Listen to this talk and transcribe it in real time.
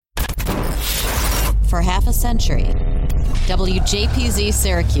For half a century, WJPZ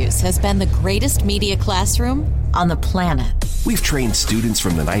Syracuse has been the greatest media classroom on the planet. We've trained students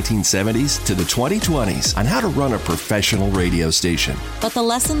from the 1970s to the 2020s on how to run a professional radio station. But the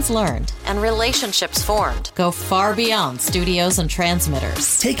lessons learned and relationships formed go far beyond studios and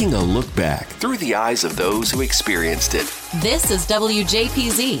transmitters. Taking a look back through the eyes of those who experienced it. This is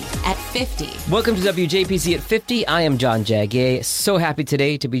WJPZ at 50. Welcome to WJPZ at 50. I am John Jaguet. So happy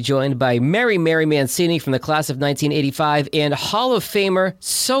today to be joined by Mary Mancini from the class of 1985 and Hall of Famer.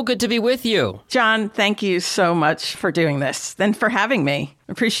 So good to be with you. John, thank you so much for doing this and for having me.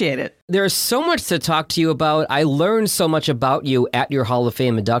 Appreciate it. There's so much to talk to you about. I learned so much about you at your Hall of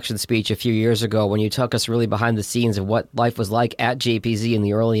Fame induction speech a few years ago when you took us really behind the scenes of what life was like at JPZ in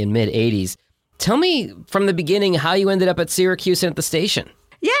the early and mid 80s. Tell me from the beginning how you ended up at Syracuse and at the station.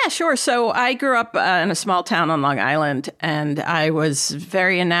 Yeah, sure. So I grew up in a small town on Long Island, and I was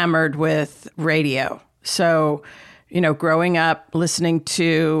very enamored with radio. So, growing up, listening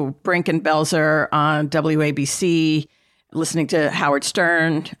to Brink and Belzer on WABC, listening to Howard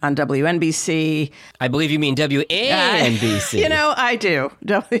Stern on WNBC. I believe you mean WANBC. I do.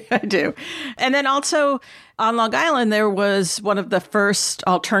 I do. And then also on Long Island, there was one of the first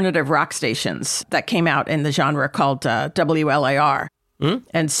alternative rock stations that came out in the genre called WLAR. Mm-hmm.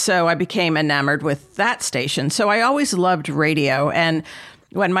 And so I became enamored with that station. So I always loved radio. And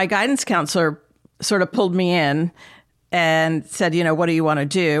when my guidance counselor sort of pulled me in and said, what do you want to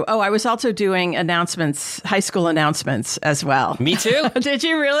do? Oh, I was also doing announcements, high school announcements as well. Me too. Did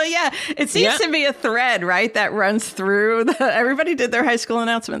you really? Yeah. It seems to be a thread, right, that runs through. Everybody did their high school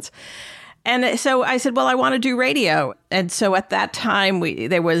announcements. And so I said, well, I want to do radio. And so at that time,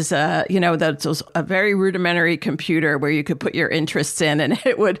 there was, that was a very rudimentary computer where you could put your interests in and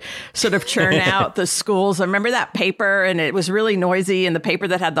it would sort of churn out the schools. I remember that paper, and it was really noisy, and the paper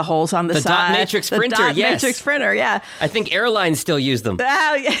that had the holes on the side. Dot matrix printer, yes. Dot matrix printer, yeah. I think airlines still use them.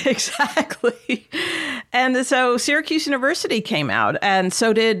 Oh, yeah, exactly. And so Syracuse University came out, and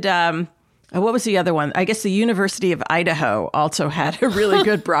so did... what was the other one? I guess the University of Idaho also had a really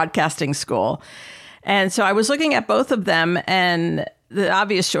good broadcasting school. And so I was looking at both of them, and the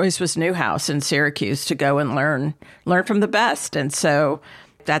obvious choice was Newhouse in Syracuse to go and learn from the best. And so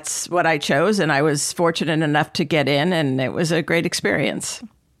that's what I chose, and I was fortunate enough to get in, and it was a great experience.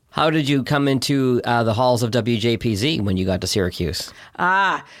 How did you come into the halls of WJPZ when you got to Syracuse?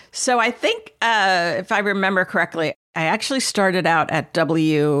 So I think, if I remember correctly, I actually started out at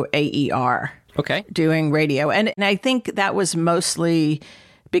WAER. Okay. Doing radio. And I think that was mostly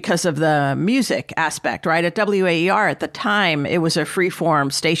because of the music aspect, right? At WAER at the time, it was a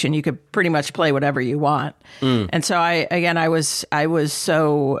free-form station. You could pretty much play whatever you want. And so I was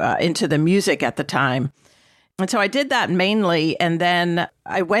so into the music at the time. And so I did that mainly. And then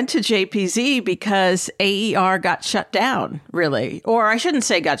I went to JPZ because AER got shut down, really. Or I shouldn't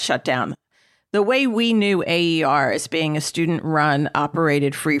say got shut down. The way we knew AER as being a student-run,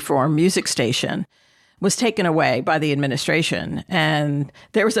 operated free-form music station was taken away by the administration. And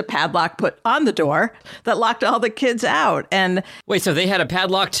there was a padlock put on the door that locked all the kids out. And wait, so they had a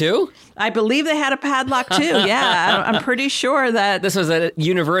padlock too? I believe they had a padlock too. Yeah, I'm pretty sure that... This was a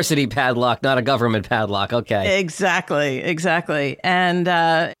university padlock, not a government padlock. Okay. Exactly. And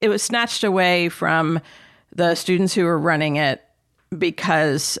it was snatched away from the students who were running it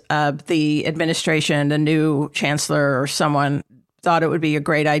because the administration, the new chancellor or someone thought it would be a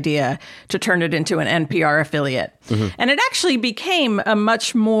great idea to turn it into an NPR affiliate. Mm-hmm. And it actually became a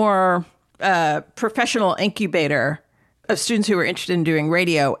much more professional incubator of students who were interested in doing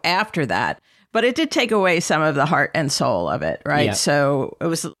radio after that. But it did take away some of the heart and soul of it, right? Yeah. So it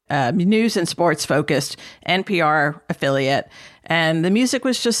was news and sports focused, NPR affiliate, and the music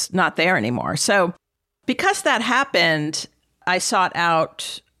was just not there anymore. So because that happened, I sought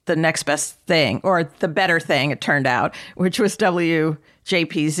out the next best thing, or the better thing, it turned out, which was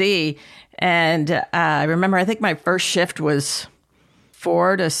WJPZ. And I remember, I think my first shift was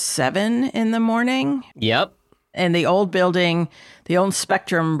 4 to 7 in the morning. Yep. In the old building, the old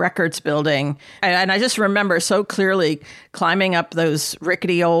Spectrum Records building. And I just remember so clearly climbing up those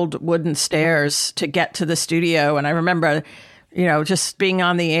rickety old wooden stairs to get to the studio. And I remember, just being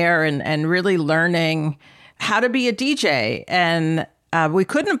on the air and really learning how to be a DJ. And we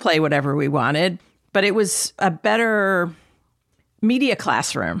couldn't play whatever we wanted, but it was a better media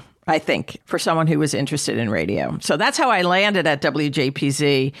classroom, I think, for someone who was interested in radio. So that's how I landed at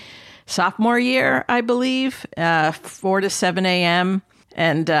WJPZ sophomore year, I believe, 4 to 7 a.m.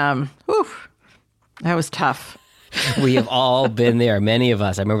 And that was tough. We have all been there, many of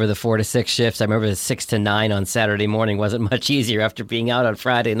us. I remember the 4 to 6 shifts. I remember the 6 to 9 on Saturday morning wasn't much easier after being out on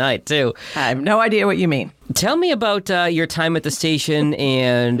Friday night, too. I have no idea what you mean. Tell me about your time at the station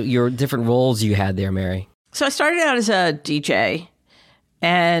and your different roles you had there, Mary. So I started out as a DJ,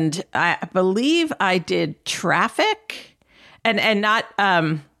 and I believe I did traffic and not...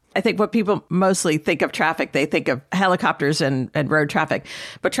 I think what people mostly think of traffic, they think of helicopters and road traffic.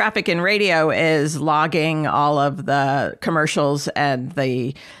 But traffic in radio is logging all of the commercials and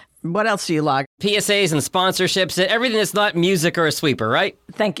what else do you log? PSAs and sponsorships, everything that's not music or a sweeper, right?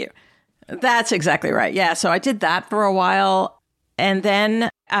 Thank you. That's exactly right. Yeah. So I did that for a while. And then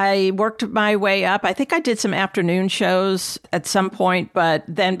I worked my way up. I think I did some afternoon shows at some point, but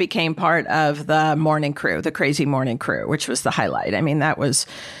then became part of the morning crew, the crazy morning crew, which was the highlight. I mean, that was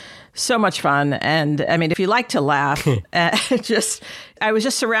so much fun. And I mean, if you like to laugh, I was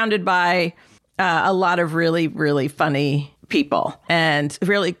just surrounded by a lot of really, really funny people and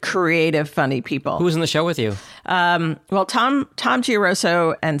really creative, funny people. Who was in the show with you? Well, Tom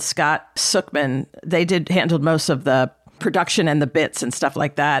Giaroso and Scott Sookman, they handled most of the production and the bits and stuff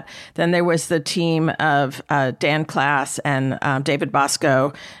like that. Then there was the team of Dan Class and David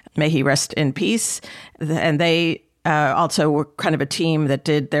Bosco, may he rest in peace. And they also were kind of a team that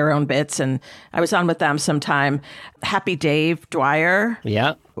did their own bits. And I was on with them sometime. Happy Dave Dwyer,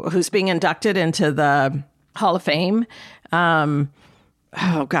 who's being inducted into the Hall of Fame. Oh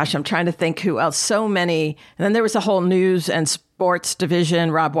gosh, I'm trying to think who else. So many. And then there was a whole news and sports division.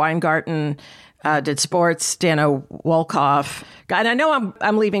 Rob Weingarten did sports, Dano Wolkoff. God, I know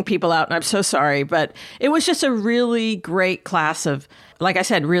I'm leaving people out, and I'm so sorry, but it was just a really great class of, like I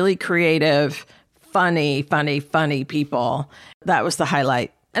said, really creative, funny people. That was the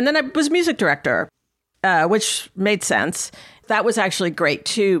highlight. And then I was music director, which made sense. That was actually great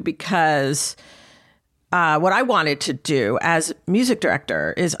too, because what I wanted to do as music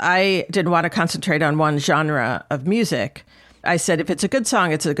director is I didn't want to concentrate on one genre of music. I said, if it's a good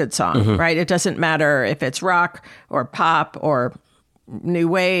song, it's a good song, right? It doesn't matter if it's rock or pop or new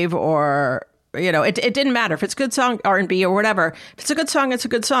wave or, it didn't matter. If it's a good song, R&B or whatever, if it's a good song, it's a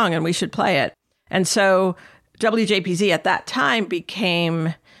good song and we should play it. And so WJPZ at that time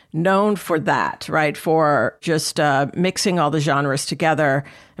became known for that, right? For just mixing all the genres together.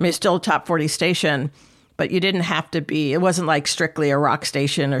 I mean, it's still a top 40 station, but you didn't have to be, it wasn't like strictly a rock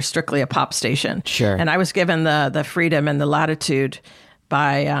station or strictly a pop station. Sure. And I was given the freedom and the latitude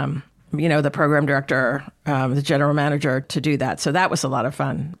by, the program director, the general manager to do that. So that was a lot of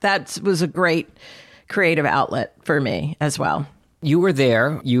fun. That was a great creative outlet for me as well. You were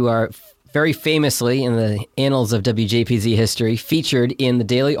there. You are very famously, in the annals of WJPZ history, featured in the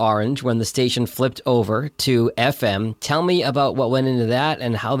Daily Orange when the station flipped over to FM. Tell me about what went into that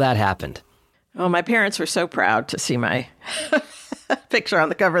and how that happened. Oh, my parents were so proud to see my picture on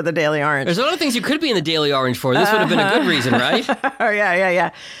the cover of the Daily Orange. There's a lot of things you could be in the Daily Orange for. This would have been a good reason, right? Oh,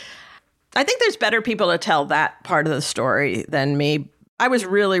 yeah. I think there's better people to tell that part of the story than me. I was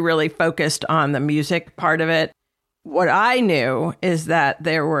really, really focused on the music part of it. What I knew is that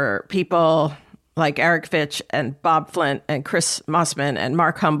there were people like Eric Fitch and Bob Flint and Chris Mossman and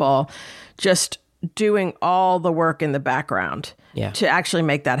Mark Humble just doing all the work in the background to actually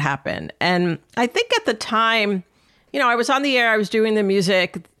make that happen. And I think at the time, I was on the air, I was doing the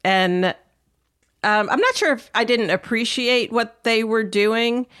music, and I'm not sure if I didn't appreciate what they were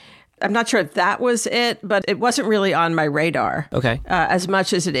doing. I'm not sure if that was it, but it wasn't really on my radar. Okay. As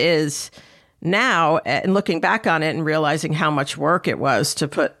much as it is now, and looking back on it and realizing how much work it was to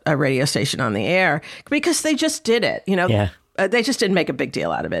put a radio station on the air, because they just did it, they just didn't make a big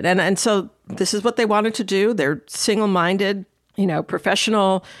deal out of it. And so this is what they wanted to do. They're single-minded,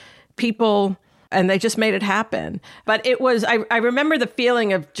 professional people, and they just made it happen. But it was, I remember the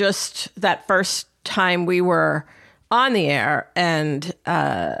feeling of just that first time we were on the air. And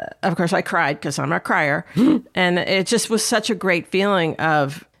of course I cried because I'm a crier. And it just was such a great feeling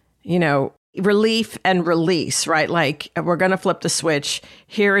of, relief and release, right? Like, we're going to flip the switch.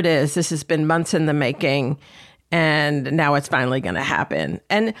 Here it is. This has been months in the making, and now it's finally going to happen.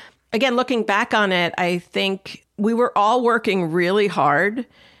 And again, looking back on it, I think we were all working really hard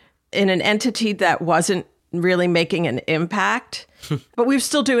in an entity that wasn't really making an impact, but we were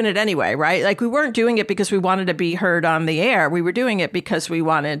still doing it anyway, right? Like, we weren't doing it because we wanted to be heard on the air. We were doing it because we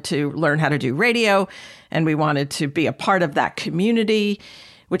wanted to learn how to do radio, and we wanted to be a part of that community,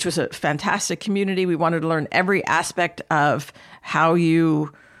 which was a fantastic community. We wanted to learn every aspect of how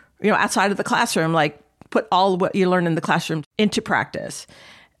you outside of the classroom, like, put all what you learn in the classroom into practice.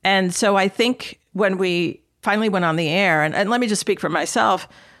 And so I think when we finally went on the air, and let me just speak for myself,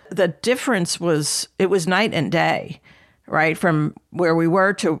 the difference was, it was night and day, right? From where we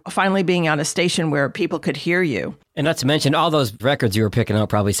were to finally being on a station where people could hear you. And not to mention, all those records you were picking out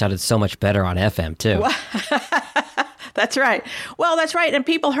probably sounded so much better on FM, too. That's right. Well, that's right. And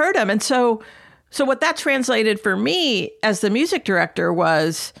people heard them. And so what that translated for me as the music director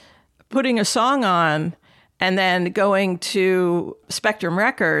was putting a song on and then going to Spectrum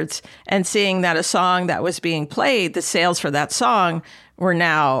Records and seeing that a song that was being played, the sales for that song were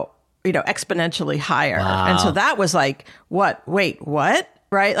now, exponentially higher. Wow. And so that was like, what? Wait, what?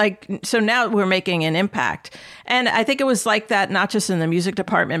 Right? Like, so now we're making an impact. And I think it was like that, not just in the music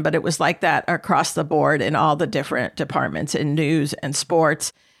department, but it was like that across the board in all the different departments in news and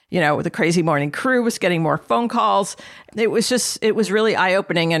sports. The Crazy Morning Crew was getting more phone calls. It was really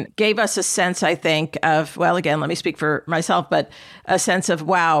eye-opening and gave us a sense, I think, of, well, again, let me speak for myself, but a sense of,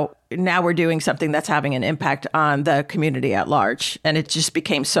 wow, now we're doing something that's having an impact on the community at large. And it just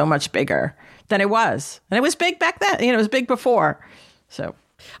became so much bigger than it was. And it was big back then. It was big before. So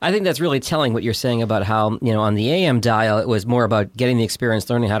I think that's really telling what you're saying about how, on the AM dial, it was more about getting the experience,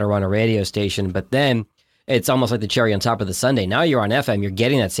 learning how to run a radio station, but then it's almost like the cherry on top of the sundae. Now you're on FM, you're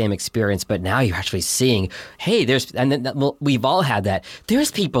getting that same experience, but now you're actually seeing, hey, we've all had that.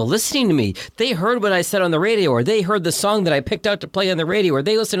 There's people listening to me. They heard what I said on the radio, or they heard the song that I picked out to play on the radio, or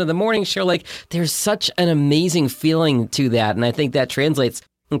they listened to the morning show. Like, there's such an amazing feeling to that. And I think that translates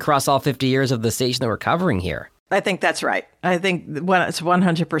across all 50 years of the station that we're covering here. I think that's right. I think it's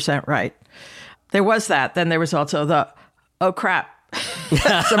 100% right. There was that. Then there was also the, oh, crap.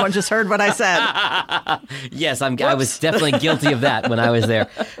 Someone just heard what I said. Yes, I was definitely guilty of that when I was there.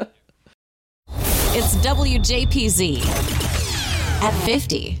 It's WJPZ at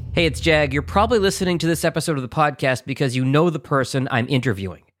 50. Hey, it's Jag. You're probably listening to this episode of the podcast because you know the person I'm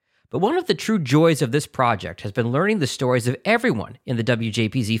interviewing. But one of the true joys of this project has been learning the stories of everyone in the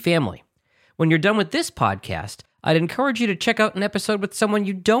WJPZ family. When you're done with this podcast, I'd encourage you to check out an episode with someone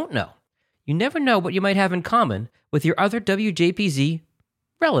you don't know. You never know what you might have in common with your other WJPZ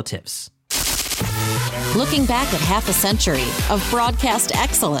relatives. Looking back at half a century of broadcast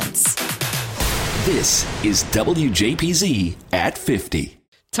excellence. This is WJPZ at 50.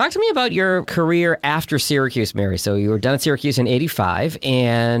 Talk to me about your career after Syracuse, Mary. So you were done at Syracuse in 85,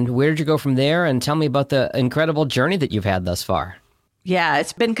 and where did you go from there? And tell me about the incredible journey that you've had thus far. Yeah,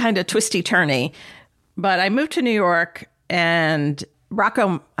 it's been kind of twisty-turny, but I moved to New York and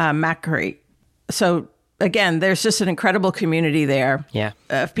Rocco Macri. So again, there's just an incredible community there. Yeah.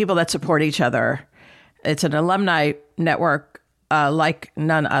 Of people that support each other. It's an alumni network like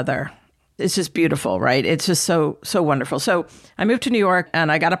none other. It's just beautiful, right? It's just so wonderful. So I moved to New York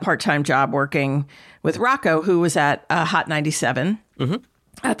and I got a part-time job working with Rocco, who was at Hot 97. Mm-hmm.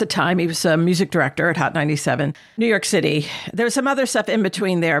 At the time, he was a music director at Hot 97, New York City. There was some other stuff in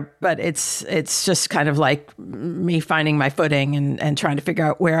between there, but it's just kind of like me finding my footing and trying to figure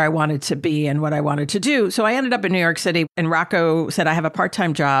out where I wanted to be and what I wanted to do. So I ended up in New York City, and Rocco said, I have a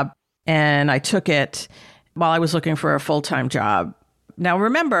part-time job, and I took it while I was looking for a full-time job. Now,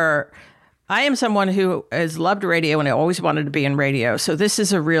 remember, I am someone who has loved radio, and I always wanted to be in radio. So this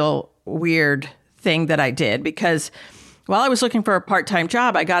is a real weird thing that I did, because while I was looking for a part-time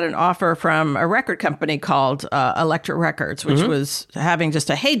job, I got an offer from a record company called Elektra Records, which was having just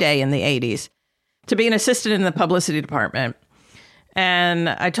a heyday in the 80s, to be an assistant in the publicity department. And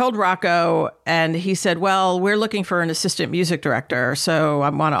I told Rocco, and he said, well, we're looking for an assistant music director, so I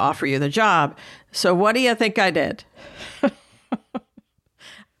want to offer you the job. So what do you think I did?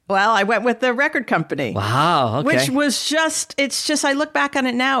 Well, I went with the record company. Wow, okay. Which was I look back on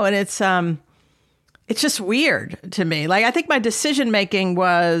it now, and it's just weird to me. Like, I think my decision making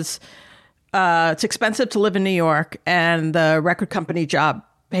was it's expensive to live in New York, and the record company job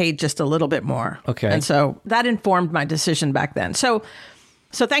paid just a little bit more. Okay. And so that informed my decision back then. So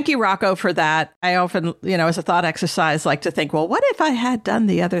thank you, Rocco, for that. I often, as a thought exercise, like to think, well, what if I had done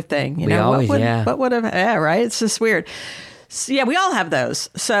the other thing? What would have, yeah, right? It's just weird. So, yeah, we all have those.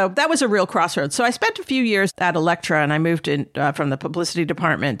 So that was a real crossroads. So I spent a few years at Elektra, and I moved in from the publicity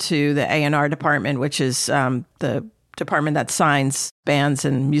department to the A&R department, which is the department that signs bands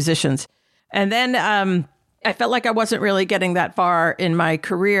and musicians. And then I felt like I wasn't really getting that far in my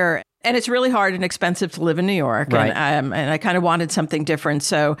career. And it's really hard and expensive to live in New York. Right. And I kind of wanted something different.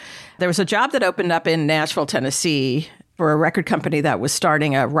 So there was a job that opened up in Nashville, Tennessee, for a record company that was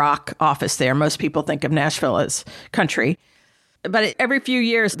starting a rock office there. Most people think of Nashville as country. But every few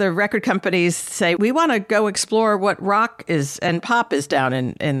years, the record companies say, we want to go explore what rock is and pop is down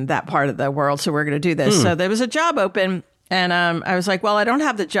in that part of the world. So we're going to do this. So there was a job open, And I was like, well, I don't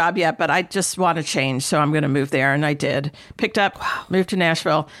have the job yet, but I just want to change. So I'm going to move there. And I did. Picked up, moved to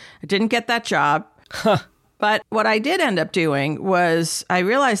Nashville. I didn't get that job. But what I did end up doing was I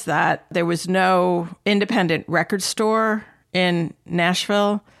realized that there was no independent record store in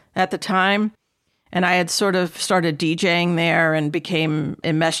Nashville at the time. And I had sort of started DJing there and became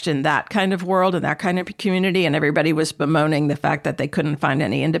enmeshed in that kind of world and that kind of community. And everybody was bemoaning the fact that they couldn't find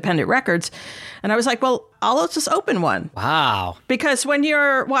any independent records. And I was like, well, I'll just open one. Wow. Because when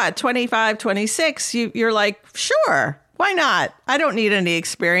you're, 25, 26, you're like, sure, why not? I don't need any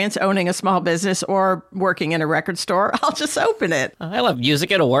experience owning a small business or working in a record store. I'll just open it. I love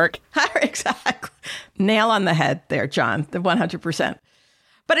music. It'll work. Exactly. Nail on the head there, John, the 100%.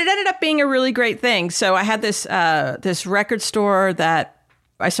 But it ended up being a really great thing. So I had this record store that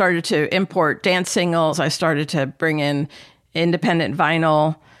I started to import dance singles. I started to bring in independent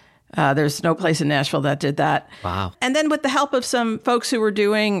vinyl. There's no place in Nashville that did that. Wow. And then with the help of some folks who were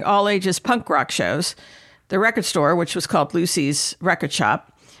doing all ages punk rock shows, the record store, which was called Lucy's Record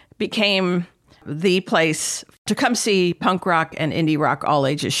Shop, became the place to come see punk rock and indie rock all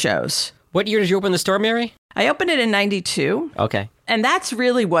ages shows. What year did you open the store, Mary? I opened it in 92. Okay. And that's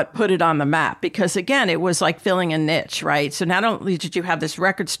really what put it on the map because, again, it was like filling a niche, right? So not only did you have this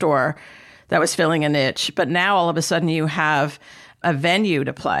record store that was filling a niche, but now all of a sudden you have a venue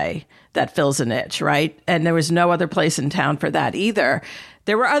to play that fills a niche, right? And there was no other place in town for that either.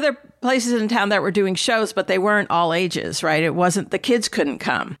 There were other places in town that were doing shows, but they weren't all ages, right? It wasn't, the kids couldn't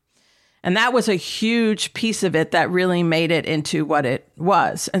come. And that was a huge piece of it that really made it into what it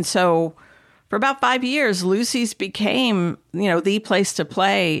was. And so for about 5 years, Lucy's became, the place to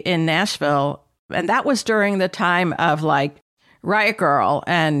play in Nashville. And that was during the time of like Riot Girl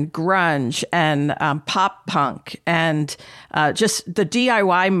and grunge and pop punk and just the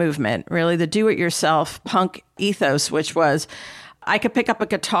DIY movement, really the do-it-yourself punk ethos, which was I could pick up a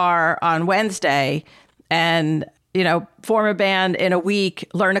guitar on Wednesday and form a band in a week,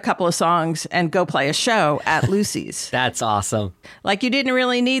 learn a couple of songs, and go play a show at Lucy's. That's awesome. Like you didn't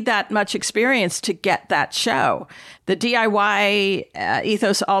really need that much experience to get that show. The DIY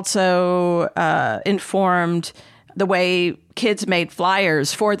ethos also informed the way kids made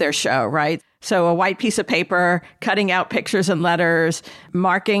flyers for their show, right? So a white piece of paper, cutting out pictures and letters,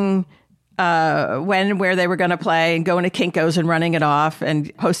 marking when and where they were going to play and going to Kinko's and running it off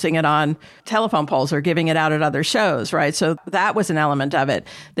and posting it on telephone poles or giving it out at other shows, right? So that was an element of it.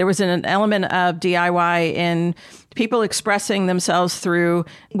 There was an element of DIY in people expressing themselves through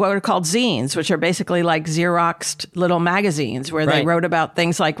what are called zines, which are basically like Xeroxed little magazines where they wrote about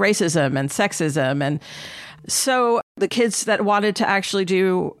things like racism and sexism. And so the kids that wanted to actually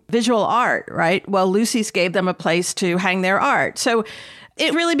do visual art, right? Well, Lucy's gave them a place to hang their art. So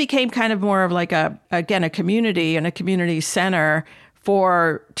it really became kind of more of like a community and a community center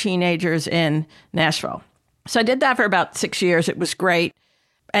for teenagers in Nashville. So I did that for about 6 years. It was great.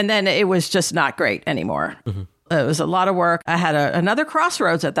 And then it was just not great anymore. Mm-hmm. It was a lot of work. I had another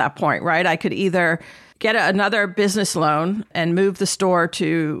crossroads at that point, right? I could either get another business loan and move the store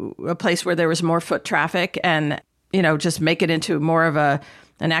to a place where there was more foot traffic and, just make it into more of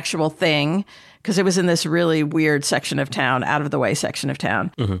an actual thing. Because it was in this really weird section of town, out of the way section of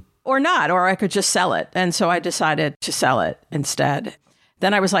town, or not, or I could just sell it. And so I decided to sell it instead.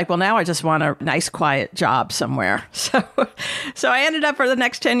 Then I was like, well, now I just want a nice, quiet job somewhere. So I ended up for the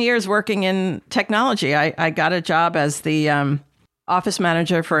next 10 years working in technology. I got a job as the office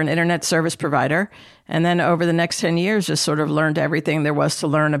manager for an internet service provider. And then over the next 10 years, just sort of learned everything there was to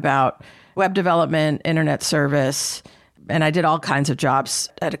learn about web development, internet service. And I did all kinds of jobs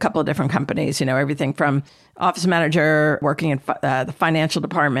at a couple of different companies, everything from office manager, working in the financial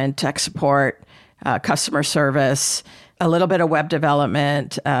department, tech support, customer service, a little bit of web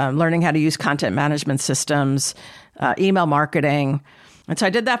development, learning how to use content management systems, email marketing. And so I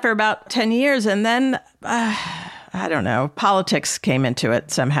did that for about 10 years. And then, I don't know, politics came into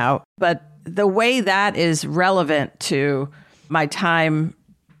it somehow. But the way that is relevant to my time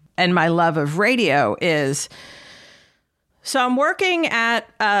and my love of radio is... So I'm working at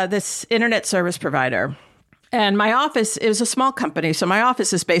this internet service provider, and my office is a small company. So my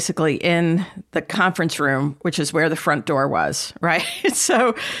office is basically in the conference room, which is where the front door was, right?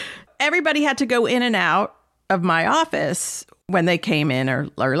 So everybody had to go in and out of my office when they came in or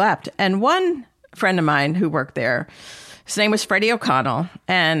left. And one friend of mine who worked there, his name was Freddie O'Connell,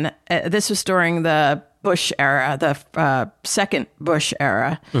 and this was during the Bush era, the second Bush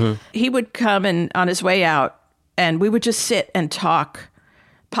era. Mm-hmm. He would come and on his way out, and we would just sit and talk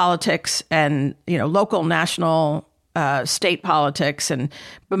politics and, local, national state politics and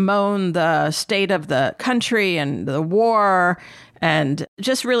bemoan the state of the country and the war and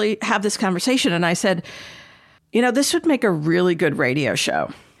just really have this conversation. And I said, this would make a really good radio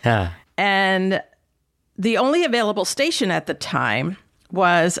show. Huh. And the only available station at the time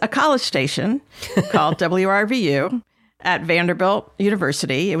was a college station called WRVU at Vanderbilt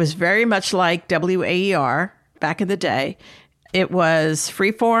University. It was very much like WAER back in the day. It was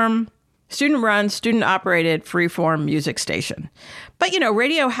freeform, student-run, student-operated freeform music station. But,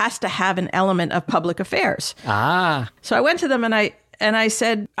 radio has to have an element of public affairs. So I went to them and I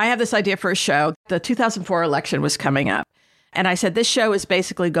said, I have this idea for a show. The 2004 election was coming up. And I said, this show is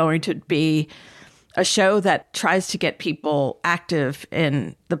basically going to be a show that tries to get people active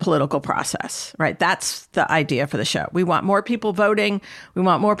in the political process, right? That's the idea for the show. We want more people voting. We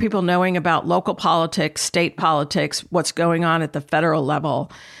want more people knowing about local politics, state politics, what's going on at the federal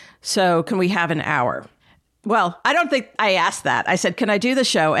level. So can we have an hour? Well, I don't think I asked that. I said, can I do the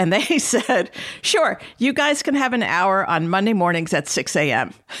show? And they said, sure, you guys can have an hour on Monday mornings at 6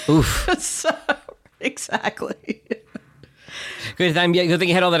 a.m. Oof. So, exactly. Good thing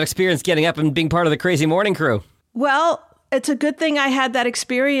you had all that experience getting up and being part of the crazy morning crew. Well, it's a good thing I had that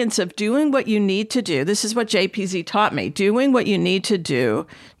experience of doing what you need to do. This is what JPZ taught me, doing what you need to do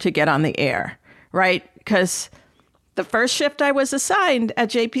to get on the air, right? Because the first shift I was assigned at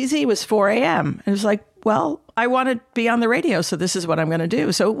JPZ was 4 a.m. It was like, well, I want to be on the radio, so this is what I'm going to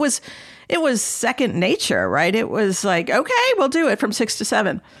do. So it was second nature, right? It was like, okay, we'll do it from 6 to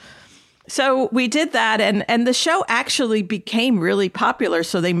 7. So we did that, and the show actually became really popular.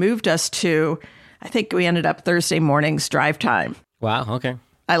 So they moved us to, I think we ended up Thursday mornings drive time. Wow, okay.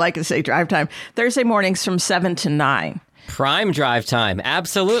 I like to say drive time. Thursday mornings from 7 to 9. Prime drive time.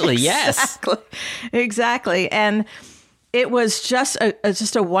 Absolutely, yes. Exactly. And it was just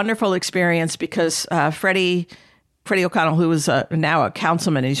a wonderful experience because Freddie O'Connell, who is now a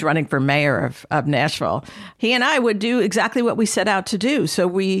councilman, he's running for mayor of Nashville. He and I would do exactly what we set out to do. So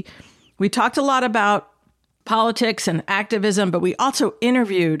we talked a lot about politics and activism, but we also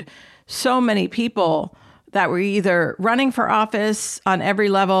interviewed so many people that were either running for office on every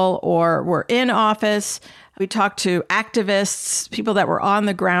level or were in office. We talked to activists, people that were on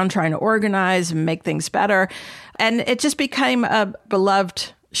the ground trying to organize and make things better. And it just became a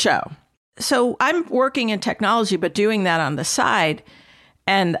beloved show. So I'm working in technology, but doing that on the side.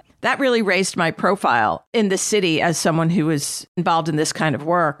 And that really raised my profile in the city as someone who was involved in this kind of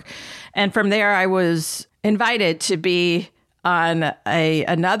work. And from there, I was invited to be on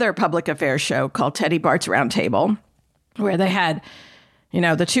another public affairs show called Teddy Bart's Roundtable, where they had,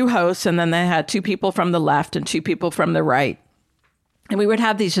 the two hosts, and then they had two people from the left and two people from the right. And we would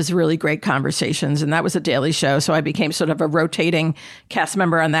have these just really great conversations. And that was a daily show. So I became sort of a rotating cast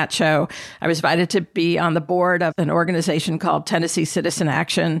member on that show. I was invited to be on the board of an organization called Tennessee Citizen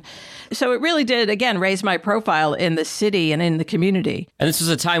Action. So it really did, again, raise my profile in the city and in the community. And this was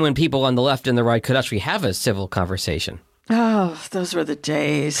a time when people on the left and the right could actually have a civil conversation. Oh, those were the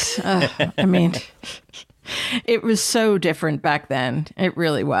days. I mean, it was so different back then. It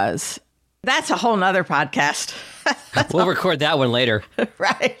really was. That's a whole nother podcast. We'll record that one later.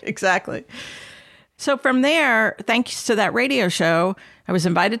 Right, exactly. So from there, thanks to that radio show, I was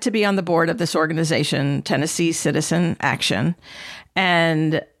invited to be on the board of this organization, Tennessee Citizen Action.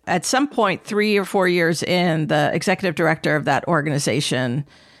 And at some point, 3 or 4 years in, the executive director of that organization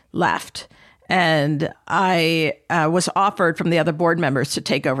left. And I was offered from the other board members to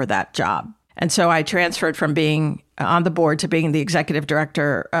take over that job. And so I transferred from being on the board to being the executive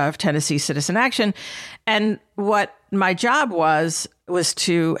director of Tennessee Citizen Action. And what my job was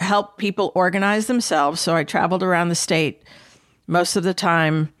to help people organize themselves. So I traveled around the state most of the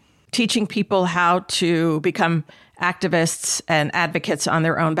time, teaching people how to become activists and advocates on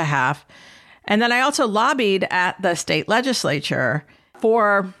their own behalf. And then I also lobbied at the state legislature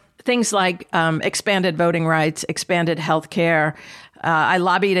for things like expanded voting rights, expanded health care. I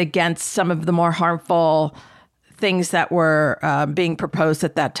lobbied against some of the more harmful things that were being proposed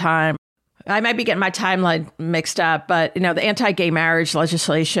at that time. I might be getting my timeline mixed up, but the anti-gay marriage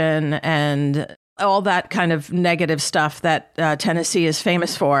legislation and all that kind of negative stuff that Tennessee is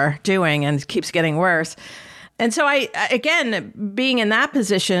famous for doing and keeps getting worse. And so I, again, being in that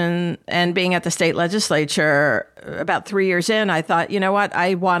position and being at the state legislature about 3 years in, I thought, you know what,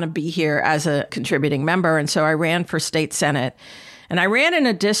 I want to be here as a contributing member. And so I ran for state senate. And I ran in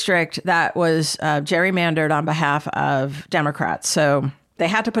a district that was gerrymandered on behalf of Democrats. So they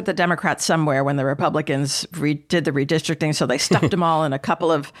had to put the Democrats somewhere when the Republicans did the redistricting. So they stuffed them all in a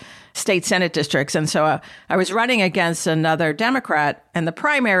couple of state Senate districts. And so I was running against another Democrat, and the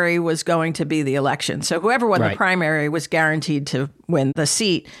primary was going to be the election. So whoever won the primary was guaranteed to win the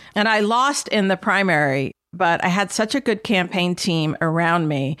seat. And I lost in the primary, but I had such a good campaign team around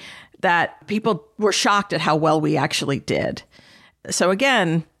me that people were shocked at how well we actually did. So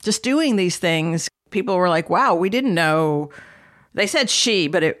again, just doing these things, people were like, wow, we didn't know. They said she,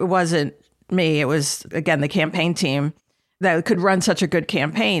 but it wasn't me. It was, again, the campaign team that could run such a good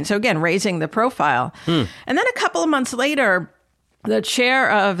campaign. So again, raising the profile. And then a couple of months later, the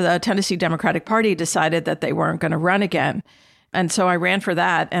chair of the Tennessee Democratic Party decided that they weren't going to run again. And so I ran for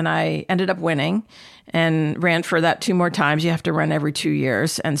that, and I ended up winning and ran for that 2 more times. You have to run every 2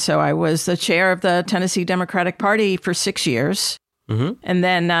 years. And so I was the chair of the Tennessee Democratic Party for 6 years. And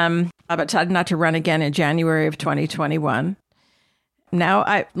then I decided not to run again in January of 2021. Now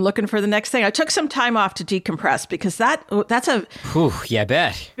I'm looking for the next thing. I took some time off to decompress because that's a... Whew, yeah, I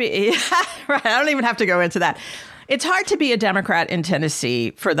bet. Yeah, right. I don't even have to go into that. It's hard to be a Democrat in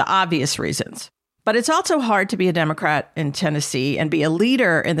Tennessee for the obvious reasons. But it's also hard to be a Democrat in Tennessee and be a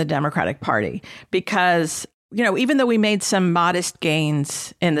leader in the Democratic Party because, you know, even though we made some modest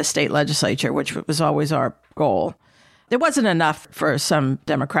gains in the state legislature, which was always our goal, it wasn't enough for some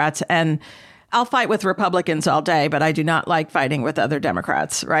Democrats. And I'll fight with Republicans all day, but I do not like fighting with other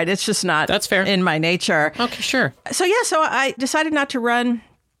Democrats, right? It's just not That's fair. In my nature. Okay, sure. So I decided not to run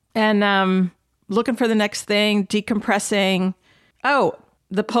and looking for the next thing, decompressing. Oh,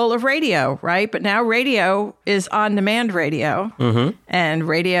 the pull of radio, right? But now radio is on-demand radio, and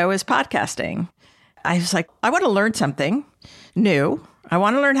radio is podcasting. I was like, I want to learn something new. I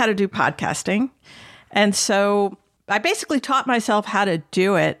want to learn how to do podcasting. And so I basically taught myself how to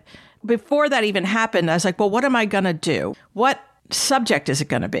do it. Before that even happened, I was like, well, what am I going to do? What subject is it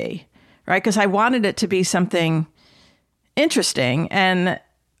going to be? Right? Because I wanted it to be something interesting. And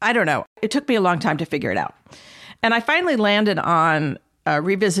I don't know. It took me a long time to figure it out. And I finally landed on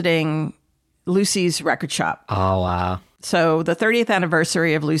revisiting Lucy's Record Shop. Oh, wow. So the 30th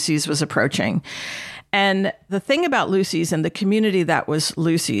anniversary of Lucy's was approaching. And the thing about Lucy's and the community that was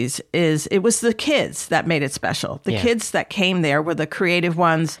Lucy's is it was the kids that made it special. The kids that came there were the creative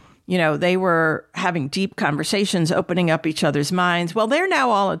ones. You know, they were having deep conversations, opening up each other's minds. Well, they're now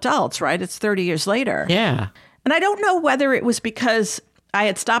all adults, right? It's 30 years later. Yeah. And I don't know whether it was because I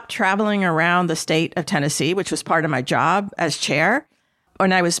had stopped traveling around the state of Tennessee, which was part of my job as chair,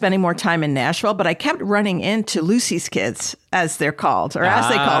 and I was spending more time in Nashville, but I kept running into Lucy's kids, as they're called, or as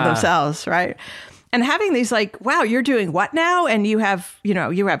they call themselves, right? And having these like, wow, you're doing what now? And you have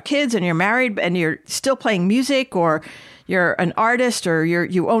kids and you're married and you're still playing music, or you're an artist, or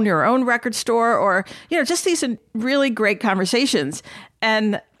you own your own record store, or, you know, just these really great conversations.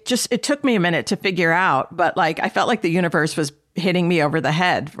 And just, it took me a minute to figure out, but like, I felt like the universe was hitting me over the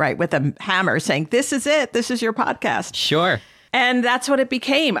head, right? With a hammer saying, this is it. This is your podcast. Sure. And that's what it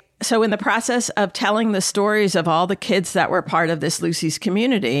became. So in the process of telling the stories of all the kids that were part of this Lucy's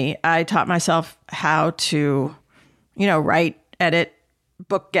community, I taught myself how to, you know, write, edit,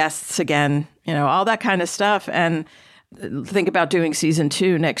 book guests again, you know, all that kind of stuff. And think about doing season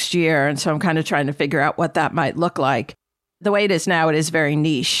 2 next year. And so I'm kind of trying to figure out what that might look like. The way it is now, it is very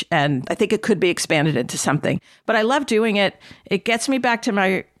niche. And I think it could be expanded into something. But I love doing it. It gets me back to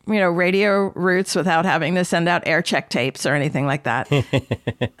my radio roots without having to send out air check tapes or anything like that.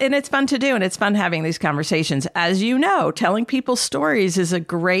 And it's fun to do. And it's fun having these conversations. As you know, telling people stories is a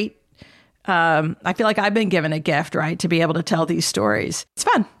great, I feel like I've been given a gift, right? To be able to tell these stories. It's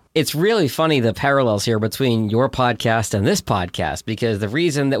fun. It's really funny, the parallels here between your podcast and this podcast, because the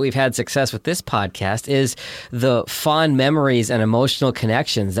reason that we've had success with this podcast is the fond memories and emotional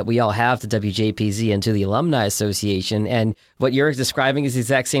connections that we all have to WJPZ and to the Alumni Association. And what you're describing is the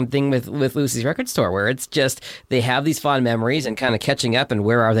exact same thing with Lucy's Record Store, where it's just they have these fond memories and kind of catching up and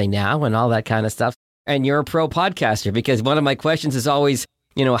where are they now and all that kind of stuff. And you're a pro podcaster, because one of my questions is always,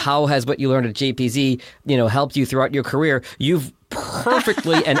 you know, how has what you learned at JPZ, you know, helped you throughout your career? You've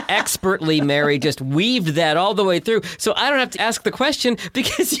perfectly and expertly, Mary, just weaved that all the way through. So I don't have to ask the question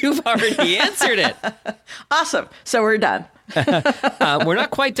because you've already answered it. Awesome. So we're done. We're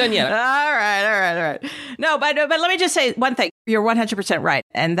not quite done yet. All right. No, but let me just say one thing. You're 100% right.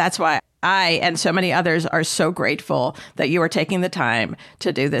 And that's why I and so many others are so grateful that you are taking the time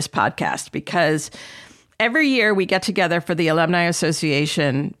to do this podcast, because every year we get together for the Alumni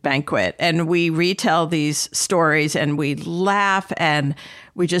Association banquet and we retell these stories and we laugh and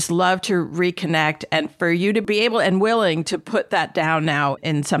we just love to reconnect. And for you to be able and willing to put that down now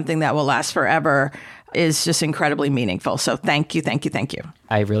in something that will last forever, is just incredibly meaningful. So thank you, thank you, thank you.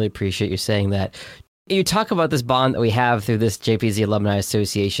 I really appreciate you saying that. You talk about this bond that we have through this JPZ Alumni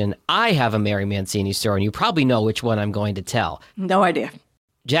Association. I have a Mary Mancini story, and you probably know which one I'm going to tell. No idea.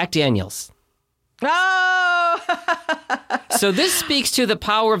 Jack Daniels. Oh! So this speaks to the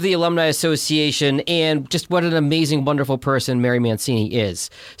power of the Alumni Association and just what an amazing, wonderful person Mary Mancini is.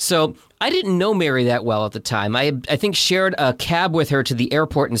 So I didn't know Mary that well at the time. I think shared a cab with her to the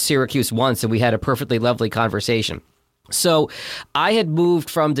airport in Syracuse once, and we had a perfectly lovely conversation. So I had moved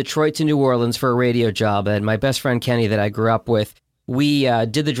from Detroit to New Orleans for a radio job, and my best friend Kenny that I grew up with, we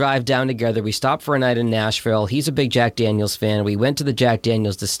did the drive down together. We stopped for a night in Nashville. He's a big Jack Daniels fan. We went to the Jack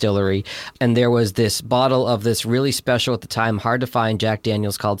Daniels distillery, and there was this bottle of this really special at the time, hard to find Jack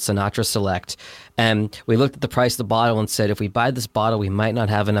Daniels called Sinatra Select. And we looked at the price of the bottle and said, if we buy this bottle, we might not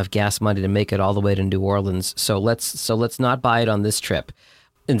have enough gas money to make it all the way to New Orleans. So let's not buy it on this trip.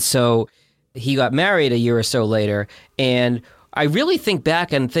 And so he got married a year or so later, and I really think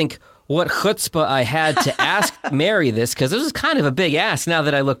back and think what chutzpah I had to ask Mary this, because this was kind of a big ask now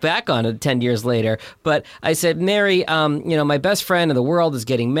that I look back on it 10 years later. But I said, Mary, my best friend in the world is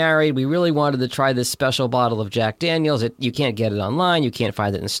getting married. We really wanted to try this special bottle of Jack Daniels. You can't get it online. You can't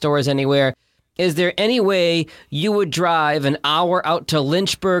find it in stores anywhere. Is there any way you would drive an hour out to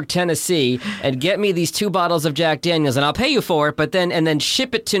Lynchburg, Tennessee, and get me these 2 bottles of Jack Daniels, and I'll pay you for it, but then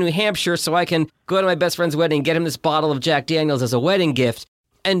ship it to New Hampshire so I can go to my best friend's wedding and get him this bottle of Jack Daniels as a wedding gift?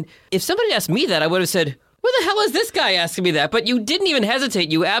 And if somebody asked me that, I would have said, where the hell is this guy asking me that? But you didn't even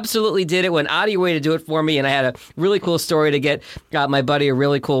hesitate. You absolutely did it, went out of your way to do it for me. And I had a really cool story to get my buddy a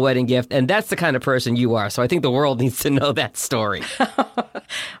really cool wedding gift. And that's the kind of person you are. So I think the world needs to know that story.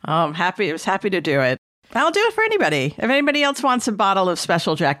 I'm happy. I was happy to do it. I'll do it for anybody. If anybody else wants a bottle of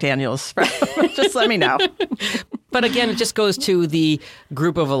special Jack Daniels, just let me know. But again, it just goes to the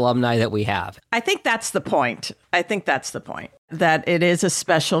group of alumni that we have. I think that's the point. That it is a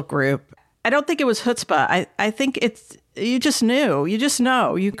special group. I don't think it was chutzpah. I think you just knew. You just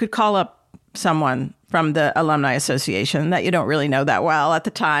know. You could call up someone from the Alumni Association that you don't really know that well at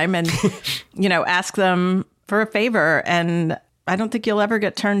the time and, ask them for a favor. And I don't think you'll ever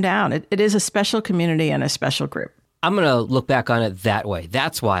get turned down. It is a special community and a special group. I'm going to look back on it that way.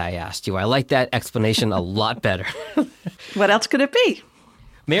 That's why I asked you. I like that explanation a lot better. What else could it be?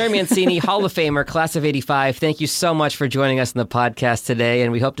 Mary Mancini, Hall of Famer, class of 85. Thank you so much for joining us in the podcast today,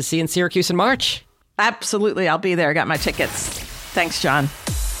 and we hope to see you in Syracuse in March. Absolutely. I'll be there. I got my tickets. Thanks, John.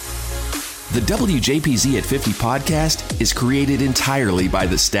 The WJPZ at 50 podcast is created entirely by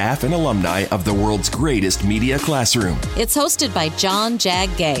the staff and alumni of the world's greatest media classroom. It's hosted by John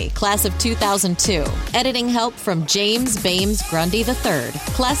Jag Gay, class of 2002. Editing help from James Bames Grundy III,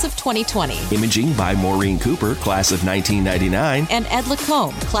 class of 2020. Imaging by Maureen Cooper, class of 1999. And Ed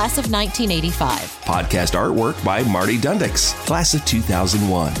Lacombe, class of 1985. Podcast artwork by Marty Dundix, class of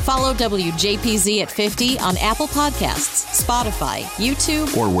 2001. Follow WJPZ at 50 on Apple Podcasts, Spotify,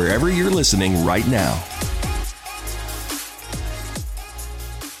 YouTube, or wherever you're listening right now.